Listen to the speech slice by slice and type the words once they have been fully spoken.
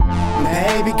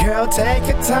Baby girl, take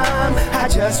your time. I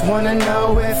just wanna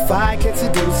know if I can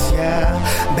seduce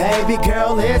ya. Baby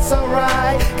girl, it's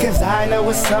alright, cause I know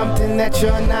it's something that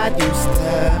you're not used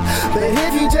to. But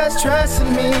if you just trust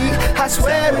in me, I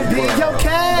swear it'll be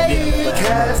okay.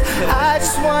 Cause I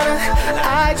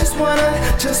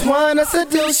just wanna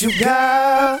seduce you,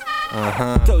 girl.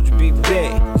 Told you be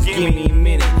back, just give me a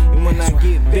minute. And when I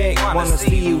get back, wanna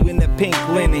see you in the pink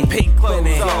linen. Pink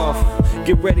clothes off,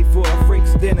 get ready for a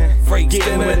freak's dinner.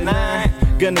 Getting with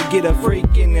 9, gonna get a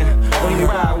freak in there. When you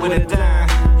ride with a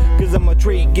dime, cause I'm a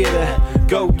treat getter.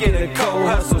 Go get a cold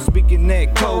hustle, speaking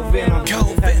that cold venom.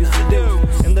 Have you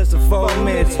seduced in less than 4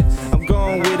 minutes? I'm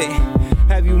going with it.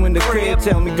 Have you in the crib,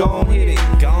 tell me gon' hit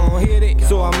it. Gon' hit it,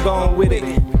 so I'm going with it.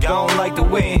 Gon' like the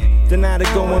wind,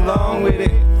 Den9na going along with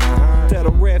it. Tell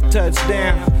the ref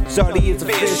touchdown, shawty it's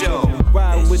official.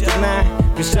 Ride with the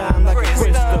 9, you shine like a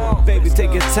crystal. Baby,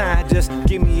 take your time, just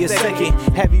give me a second.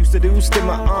 Have you seduced in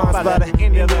my arms by the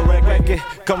end of the record?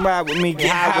 Come ride with me, get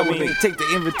high with me. Take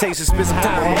the invitation, spend some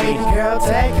time with me. Baby girl,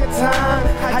 take your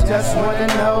time. I just wanna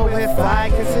know if I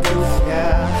can seduce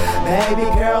ya. Baby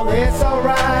girl, it's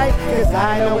alright, cause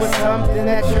I know it's something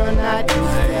that you're not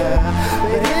used to.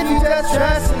 But if you just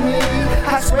trust me,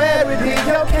 I swear it'll be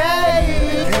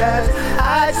okay. Cause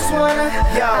I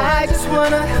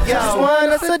just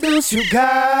wanna seduce you,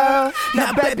 girl.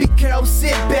 Now baby girl,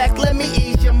 sit back, let me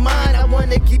ease your mind. I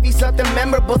wanna give you something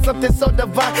memorable, something so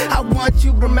divine. I want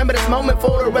you to remember this moment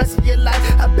for the rest of your life.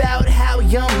 About how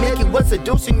young Mickey was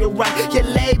seducing you right. You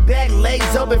lay back,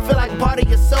 lays open, feel like part of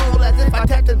your soul. As if I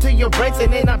tapped into your brains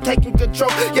and then I'm taking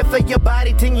control. You feel your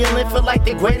body tingling, feel like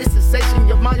the greatest sensation.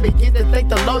 Your mind begins to thank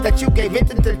the Lord that you gave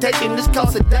into temptation. This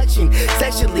called seduction,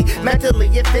 sexually, mentally,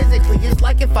 and physically. It's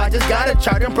like if I just got a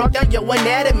chart and broke down your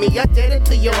anatomy. I did it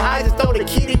to your eyes and throw the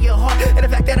key to your heart. And the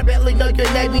fact that I barely know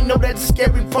your name, you know that's a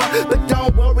scary part. But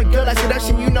don't worry, girl, like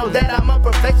seduction, you know that I'm a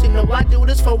professional. I do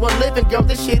this for a living, girl,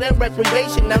 this shit ain't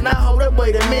recreation. Now hold up,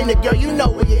 wait a minute, girl, you know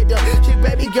what you done. Shit,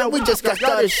 baby girl, we just got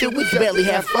started, shit, we barely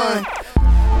have fun.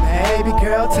 Baby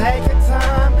girl, take your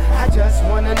time. I just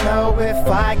wanna know if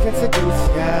I can seduce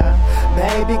ya.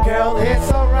 Baby girl,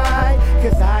 it's alright,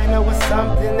 cause I know it's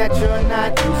something that you're not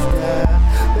used to.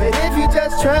 But if you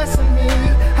just trust in me,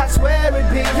 I swear it'll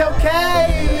be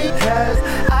okay. Cause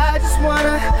I just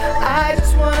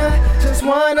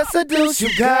wanna seduce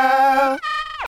you, girl.